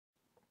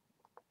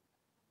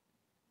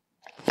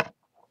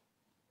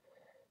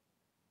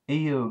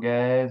Yo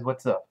guys,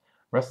 what's up?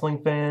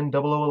 Wrestling fan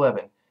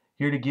 0011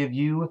 here to give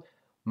you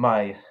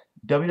my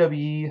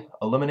WWE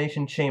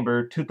Elimination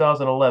Chamber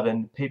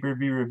 2011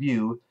 pay-per-view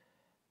review,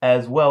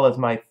 as well as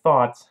my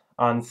thoughts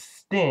on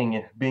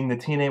Sting being the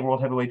TNA World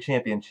Heavyweight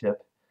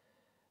Championship.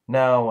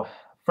 Now,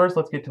 first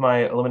let's get to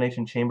my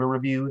Elimination Chamber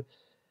review.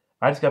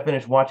 I just got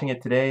finished watching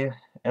it today,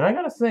 and I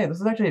gotta say, this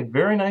is actually a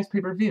very nice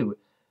pay-per-view.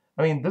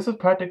 This is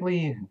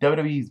practically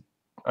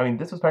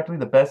this was practically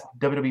the best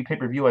WWE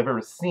pay-per-view I've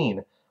ever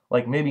seen,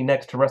 like maybe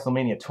next to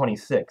WrestleMania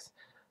 26.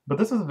 But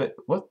this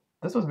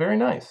was very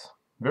nice,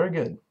 very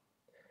good.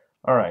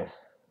 All right,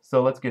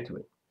 so let's get to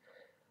it.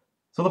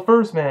 So the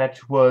first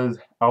match was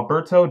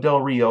Alberto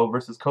Del Rio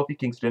versus Kofi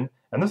Kingston,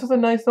 and this was a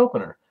nice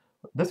opener.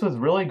 This was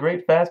really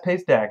great,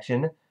 fast-paced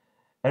action.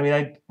 I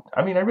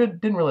really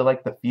didn't really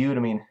like the feud.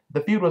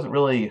 The feud wasn't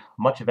really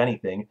much of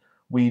anything.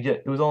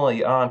 It was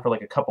only on for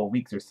like a couple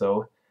weeks or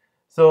so.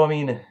 So I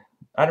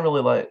didn't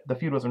really like the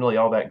feud. Wasn't really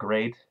all that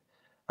great.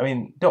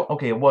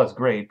 It was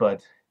great,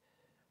 but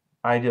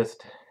it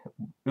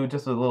was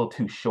just a little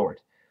too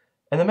short.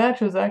 And the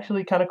match was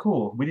actually kind of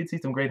cool. We did see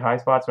some great high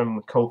spots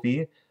from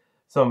Kofi,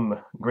 some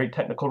great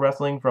technical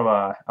wrestling from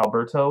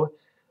Alberto.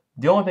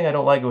 The only thing I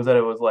don't like was that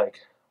it was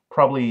like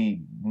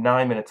probably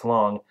 9 minutes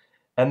long,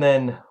 and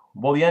then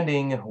the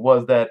ending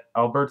was that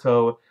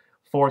Alberto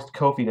forced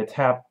Kofi to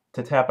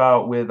tap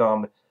out with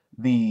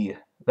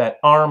that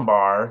arm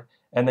bar,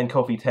 and then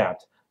Kofi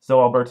tapped,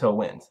 so Alberto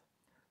wins.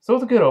 So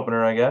it's a good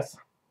opener, I guess.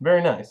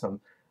 Very nice.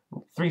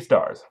 3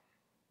 stars.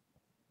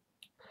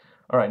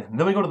 All right,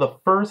 then we go to the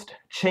first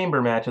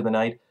chamber match of the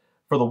night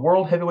for the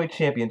World Heavyweight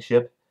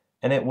Championship,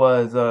 and it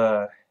was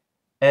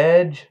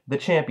Edge, the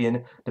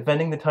champion,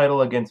 defending the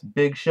title against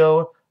Big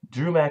Show,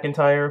 Drew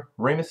McIntyre,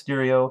 Rey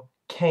Mysterio,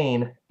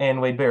 Kane,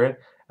 and Wade Barrett.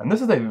 And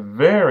this is a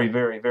very,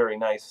 very, very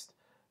nice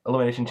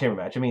Elimination Chamber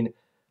match.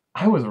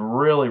 I was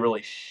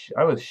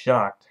I was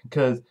shocked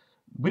because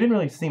we didn't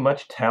really see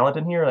much talent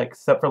in here,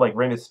 except for like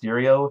Rey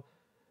Mysterio.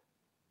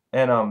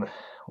 And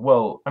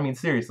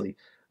seriously,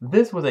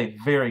 this was a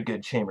very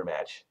good chamber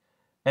match.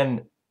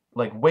 And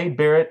like Wade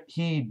Barrett,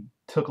 he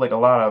took like a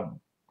lot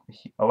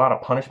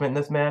of punishment in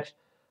this match,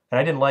 and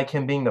I didn't like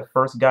him being the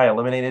first guy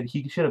eliminated.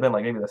 He should have been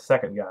like maybe the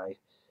second guy.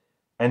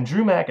 And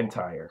Drew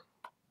McIntyre,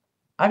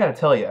 I gotta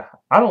tell you,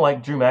 I don't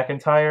like Drew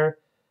McIntyre.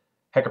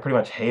 Heck, I pretty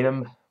much hate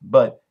him,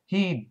 but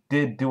he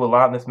did do a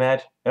lot in this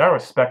match, and I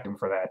respect him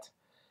for that.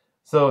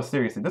 So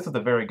seriously, this is a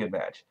very good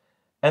match.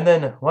 And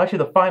then, actually,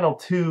 the final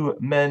 2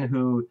 men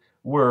who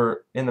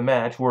were in the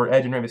match were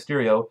Edge and Rey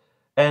Mysterio,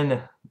 and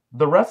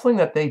the wrestling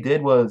that they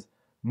did was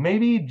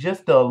maybe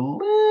just a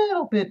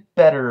little bit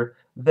better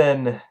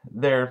than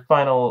the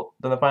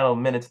final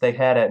minutes they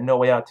had at No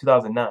Way Out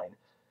 2009.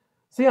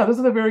 So yeah, this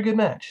is a very good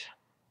match.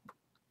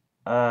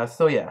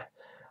 So yeah,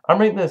 I'm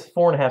rating this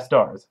 4.5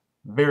 stars.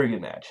 Very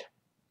good match.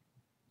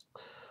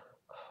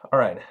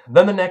 Alright,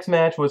 then the next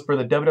match was for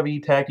the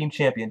WWE Tag Team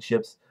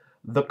Championships.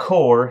 The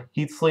Corre,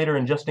 Heath Slater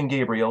and Justin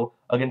Gabriel,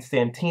 against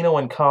Santino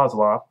and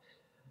Koslov.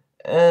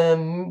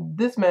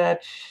 This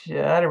match, I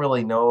didn't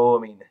really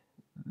know.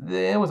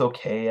 It was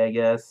okay, I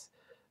guess.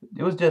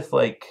 It was just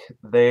like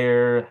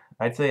there.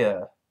 I'd say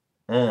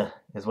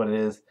is what it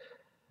is.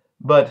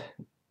 But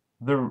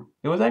it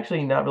was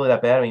actually not really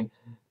that bad.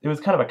 It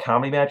was kind of a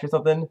comedy match or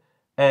something.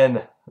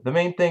 And the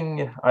main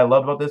thing I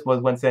loved about this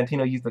was when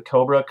Santino used the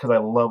Cobra, because I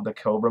love the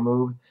Cobra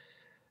move.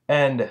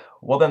 And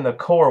then the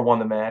Corre won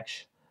the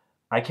match.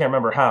 I can't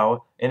remember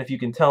how, and if you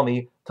can tell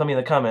me in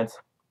the comments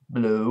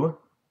below.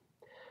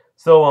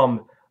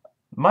 So,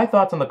 my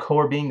thoughts on the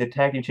Corre being the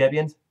tag team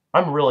champions,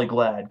 I'm really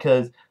glad,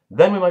 because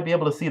then we might be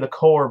able to see the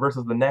Corre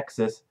versus the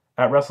Nexus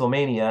at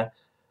WrestleMania.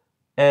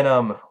 And,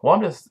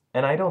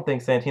 and I don't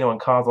think Santino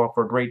and Koslov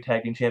were great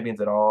tag team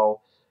champions at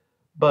all.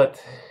 But,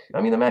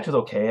 the match was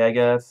okay, I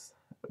guess.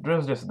 It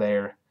was just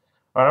there.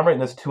 Alright, I'm rating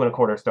this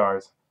 2.25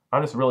 stars.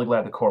 I'm just really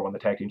glad the Corre won the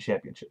tag team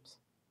championships.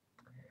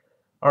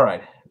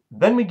 Alright.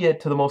 Then we get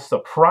to the most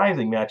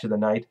surprising match of the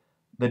night,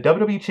 the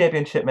WWE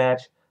Championship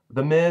match,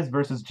 The Miz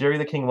versus Jerry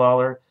the King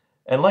Lawler.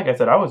 And like I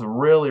said, I was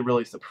really,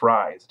 really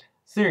surprised.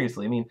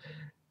 Seriously,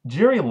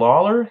 Jerry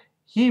Lawler,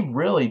 he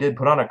really did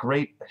put on a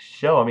great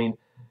show.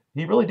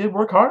 He really did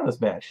work hard in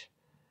this match.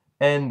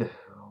 And,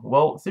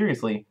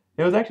 seriously,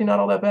 it was actually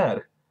not all that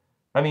bad.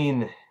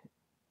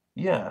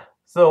 Yeah.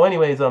 So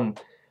anyways, The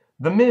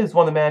Miz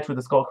won the match with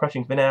a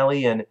skull-crushing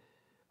finale, and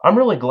I'm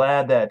really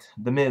glad that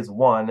The Miz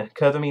won,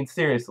 because,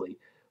 seriously,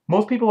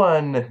 most people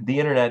on the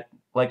internet,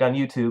 like on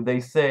YouTube, they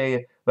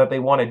say that they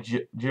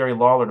wanted Jerry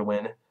Lawler to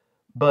win.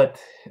 But,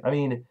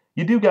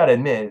 you do gotta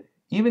admit,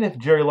 even if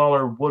Jerry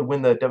Lawler would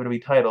win the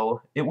WWE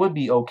title, it would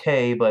be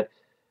okay, but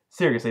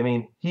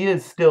seriously, he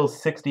is still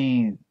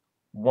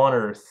 61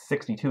 or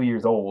 62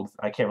 years old.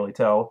 I can't really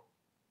tell.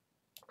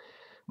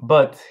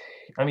 But,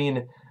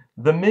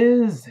 The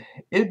Miz,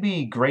 it'd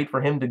be great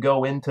for him to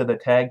go into the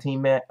tag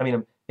team match.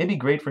 It'd be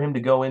great for him to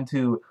go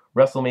into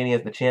WrestleMania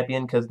as the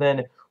champion, because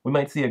then we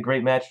might see a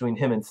great match between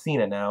him and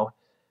Cena now.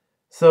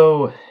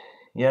 So,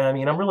 yeah,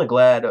 I'm really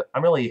glad.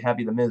 I'm really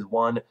happy The Miz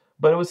won,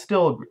 but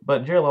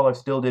Jerry Lawler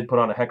still did put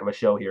on a heck of a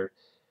show here.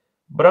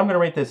 But I'm going to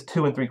rate this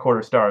 2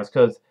 3/4 stars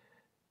because,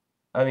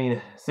 I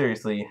mean,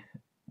 seriously,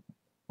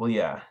 well,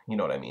 yeah, you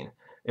know what I mean.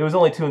 It was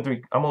only 2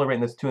 3. I'm only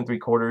rating this 2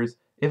 3/4.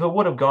 If it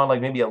would have gone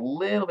like maybe a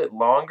little bit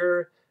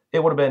longer,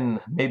 it would have been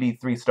maybe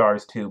 3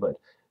 stars too. But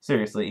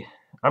seriously,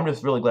 I'm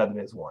just really glad the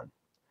Miz won.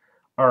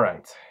 All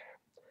right.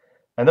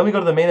 And then we go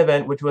to the main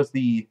event, which was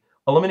the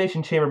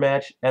Elimination Chamber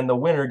match, and the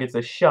winner gets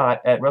a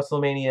shot at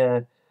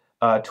WrestleMania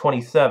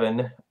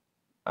 27.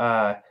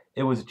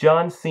 It was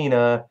John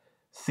Cena,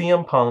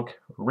 CM Punk,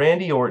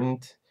 Randy Orton,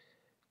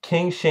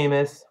 King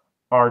Sheamus,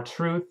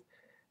 R-Truth,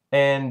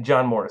 and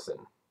John Morrison.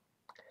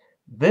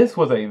 This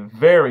was a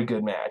very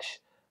good match.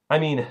 I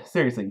mean,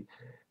 seriously,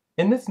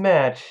 in this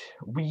match,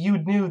 you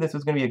knew this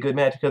was going to be a good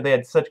match because they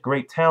had such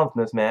great talents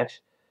in this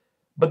match.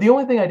 But the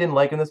only thing I didn't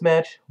like in this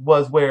match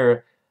was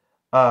where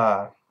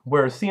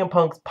CM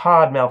Punk's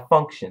pod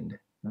malfunctioned.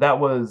 That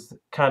was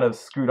kind of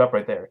screwed up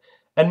right there.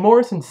 And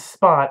Morrison's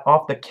spot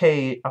off the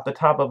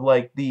top of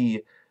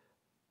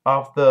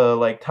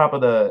top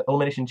of the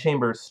Elimination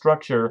Chamber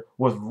structure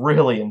was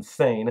really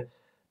insane.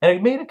 And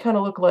it made it kind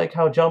of look like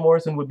how John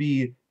Morrison would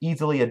be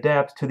easily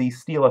adapt to the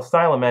Steel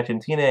Asylum match in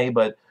TNA,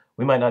 but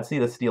we might not see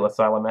the Steel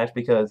Asylum match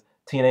because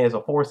TNA is a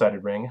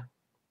 4-sided ring.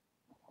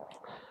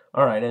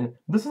 Alright, and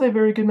this is a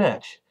very good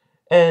match.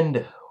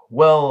 And,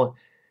 well,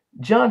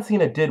 John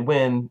Cena did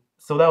win,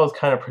 so that was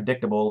kind of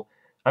predictable.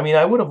 I mean,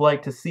 I would have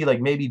liked to see,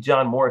 like, maybe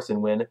John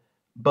Morrison win,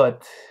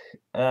 but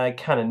I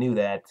kind of knew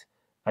that.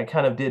 I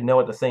kind of did know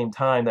at the same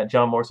time that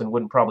John Morrison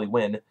wouldn't probably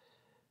win.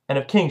 And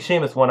if King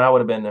Sheamus won, I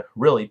would have been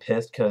really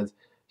pissed, because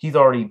he's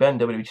already been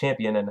WWE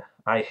Champion, and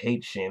I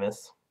hate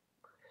Sheamus.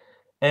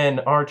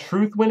 And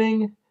R-Truth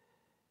winning,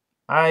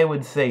 I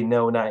would say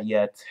no, not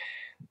yet.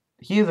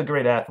 He is a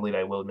great athlete,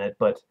 I will admit,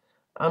 but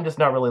I'm just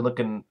not really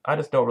looking. I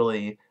just don't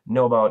really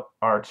know about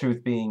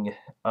R-Truth being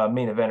a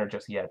main eventer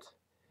just yet.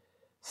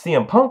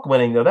 CM Punk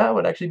winning, though, that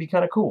would actually be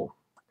kind of cool.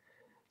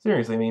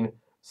 Seriously, I mean,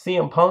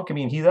 CM Punk, I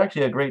mean, he's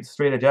actually a great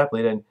straight-edge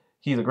athlete, and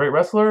he's a great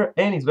wrestler,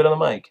 and he's good on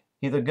the mic.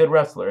 He's a good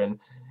wrestler, and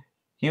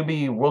he'll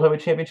be World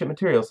Heavyweight Championship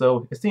material,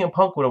 so if CM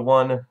Punk would have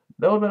won,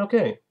 that would have been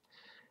okay.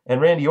 And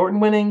Randy Orton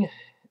winning,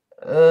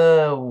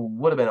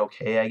 would have been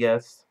okay, I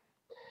guess.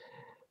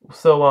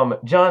 So,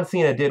 John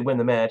Cena did win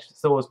the match,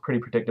 so it was pretty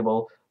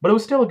predictable. But it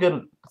was still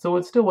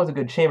was a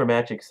good chamber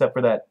match, except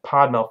for that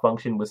pod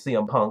malfunction with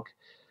CM Punk.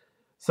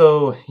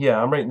 So,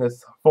 yeah, I'm rating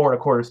this 4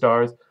 1/4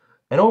 stars.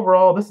 And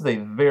overall, this is a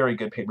very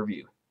good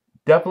pay-per-view.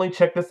 Definitely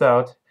check this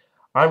out.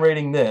 I'm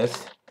rating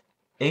this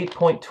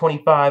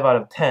 8.25 out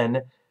of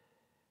 10.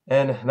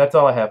 And that's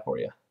all I have for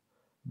you.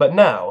 But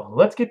now,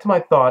 let's get to my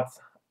thoughts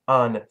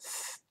on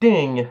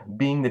Sting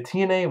being the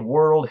TNA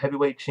World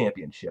Heavyweight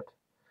Championship.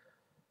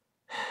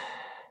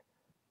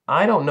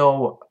 I don't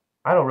know.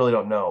 I really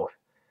don't know.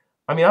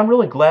 I mean, I'm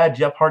really glad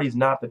Jeff Hardy's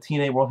not the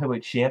TNA World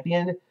Heavyweight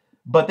Champion,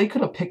 but they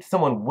could have picked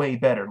someone way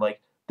better. Like,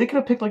 they could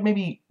have picked, like,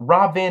 maybe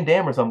Rob Van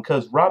Dam or something,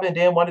 because Rob Van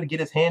Dam wanted to get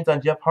his hands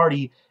on Jeff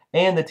Hardy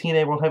and the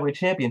TNA World Heavyweight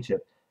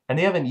Championship, and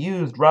they haven't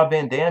used Rob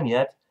Van Dam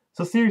yet,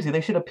 so seriously,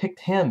 they should have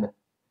picked him.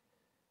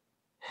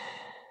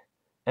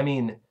 I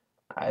mean,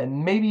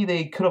 maybe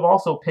they could have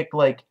also picked,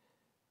 like,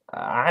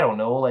 I don't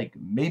know, like,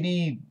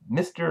 maybe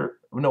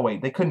no,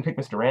 wait, they couldn't pick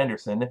Mr.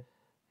 Anderson.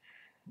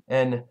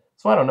 And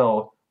so I don't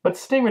know. But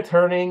Sting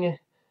returning,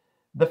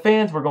 the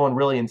fans were going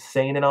really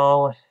insane and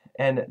all,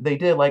 and they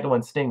did like it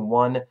when Sting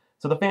won,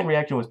 so the fan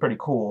reaction was pretty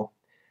cool.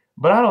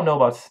 But I don't know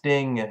about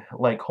Sting,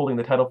 like, holding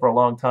the title for a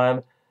long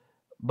time,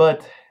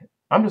 but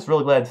I'm just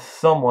really glad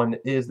someone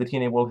is the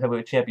TNA World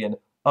Heavyweight Champion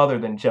other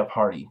than Jeff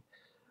Hardy.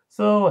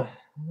 So,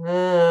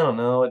 I don't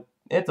know,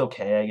 it's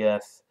okay, I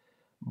guess.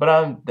 But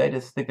I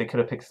just think they could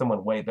have picked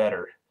someone way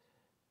better.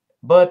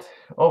 But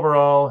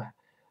overall,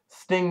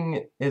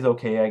 Sting is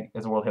okay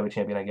as a World Heavyweight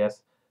Champion, I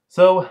guess.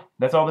 So,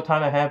 that's all the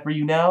time I have for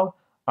you now.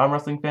 I'm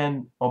Wrestling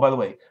Fan. Oh, by the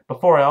way,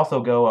 before I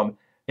also go,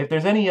 if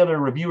there's any other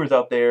reviewers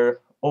out there,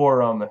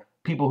 or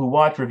people who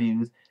watch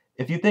reviews,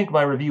 if you think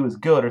my review is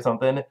good or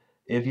something,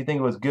 if you think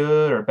it was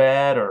good or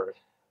bad, or,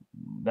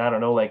 I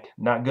don't know, like,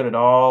 not good at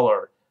all,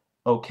 or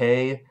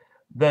okay,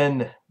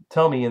 then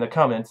tell me in the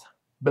comments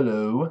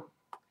below.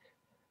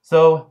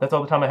 So, that's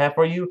all the time I have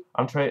for you.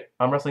 I'm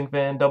Wrestling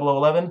Fan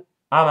 0011.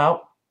 I'm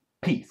out.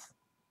 Peace.